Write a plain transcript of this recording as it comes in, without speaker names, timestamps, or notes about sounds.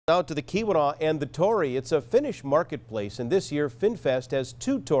Out to the Keweenaw and the Tori. It's a Finnish marketplace, and this year FinnFest has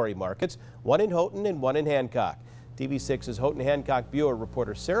two Tori markets, one in Houghton and one in Hancock. TV6's Houghton and Hancock Bureau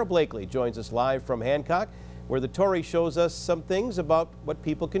reporter Sarah Blakely joins us live from Hancock, where the Tori shows us some things about what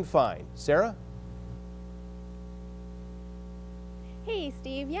people can find. Sarah? Hey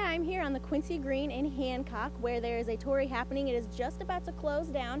Steve, yeah, I'm here on the Quincy Green in Hancock where there is a Tori happening. It is just about to close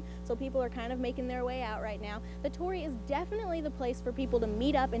down, so people are kind of making their way out right now. The Tori is definitely the place for people to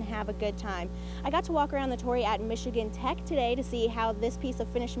meet up and have a good time. I got to walk around the Tori at Michigan Tech today to see how this piece of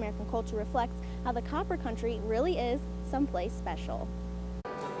Finnish American culture reflects how the Copper Country really is someplace special.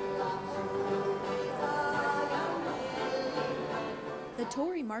 The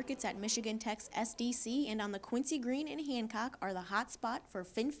Tori markets at Michigan Tech's SDC and on the Quincy Green in Hancock are the hot spot for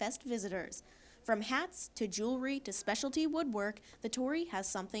FinnFest visitors. From hats to jewelry to specialty woodwork, the Tori has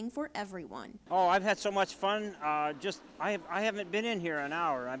something for everyone. Oh, I've had so much fun. I haven't been in here an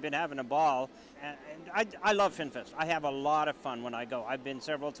hour. I've been having a ball. And I love FinnFest. I have a lot of fun when I go. I've been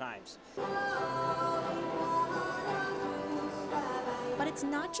several times. But it's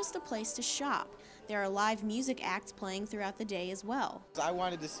not just a place to shop. There are live music acts playing throughout the day as well. I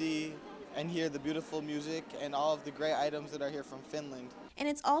wanted to see and hear the beautiful music and all of the great items that are here from Finland. And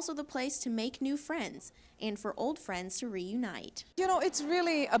it's also the place to make new friends and for old friends to reunite. You know, it's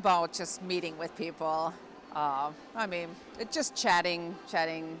really about just meeting with people. It's just chatting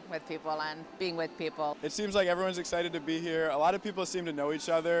with people and being with people. It seems like everyone's excited to be here. A lot of people seem to know each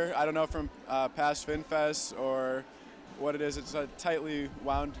other. I don't know from past FinnFest or what it is. It's a tightly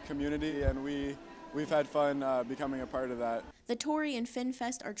wound community, and we've had fun becoming a part of that. The Tori and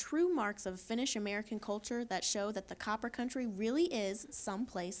FinnFest are true marks of Finnish American culture that show that the Copper Country really is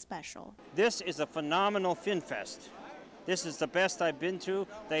someplace special. This is a phenomenal FinnFest. This is the best I've been to.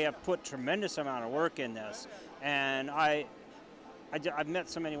 They have put tremendous amount of work in this, and I've met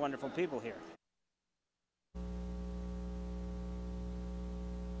so many wonderful people here.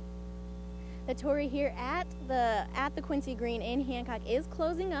 The Tori here at the Quincy Green in Hancock is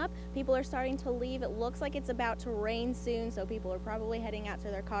closing up. People are starting to leave. It looks like it's about to rain soon, so people are probably heading out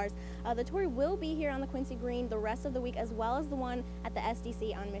to their cars. The Tori will be here on the Quincy Green the rest of the week, as well as the one at the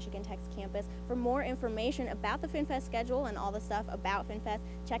SDC on Michigan Tech's campus. For more information about the FinnFest schedule and all the stuff about FinnFest,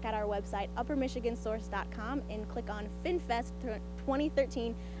 check out our website, uppermichigansource.com, and click on FinnFest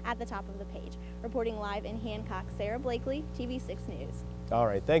 2013 at the top of the page. Reporting live in Hancock, Sarah Blakely, TV6 News. All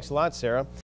right, thanks a lot, Sarah.